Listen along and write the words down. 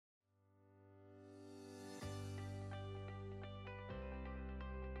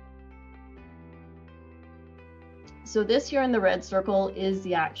So this here in the red circle is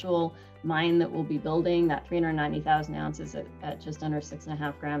the actual mine that we'll be building, that 390,000 ounces at just under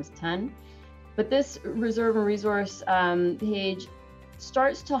 6.5 grams a ton. But this reserve and resource page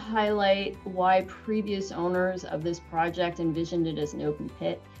starts to highlight why previous owners of this project envisioned it as an open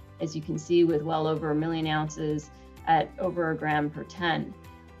pit, as you can see, with well over 1 million ounces at over a gram per ton.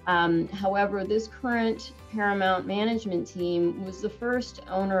 However, this current Paramount management team was the first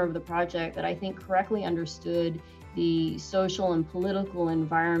owner of the project that I think correctly understood the social and political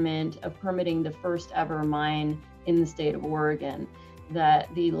environment of permitting the first ever mine in the state of Oregon. That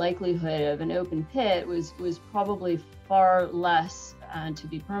the likelihood of an open pit was probably far less to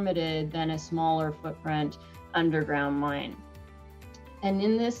be permitted than a smaller footprint underground mine. And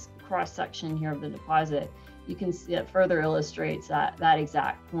in this cross section here of the deposit, you can see that further illustrates that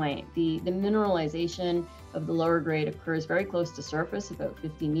exact point. The mineralization of the lower grade occurs very close to surface, about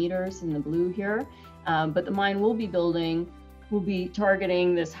 50 meters in the blue here. But the mine we'll be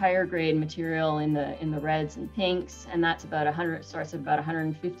targeting this higher grade material in the reds and pinks, and that's starts at about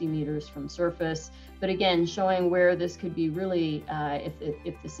 150 meters from surface. But again, showing where this could be really,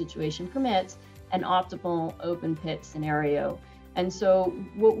 if the situation permits, an optimal open pit scenario. And so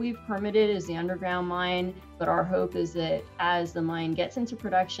what we've permitted is the underground mine, but our hope is that as the mine gets into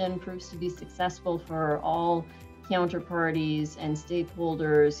production, proves to be successful for all counterparties and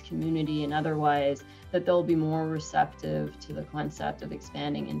stakeholders, community and otherwise, that they'll be more receptive to the concept of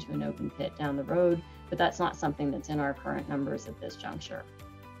expanding into an open pit down the road. But that's not something that's in our current numbers at this juncture.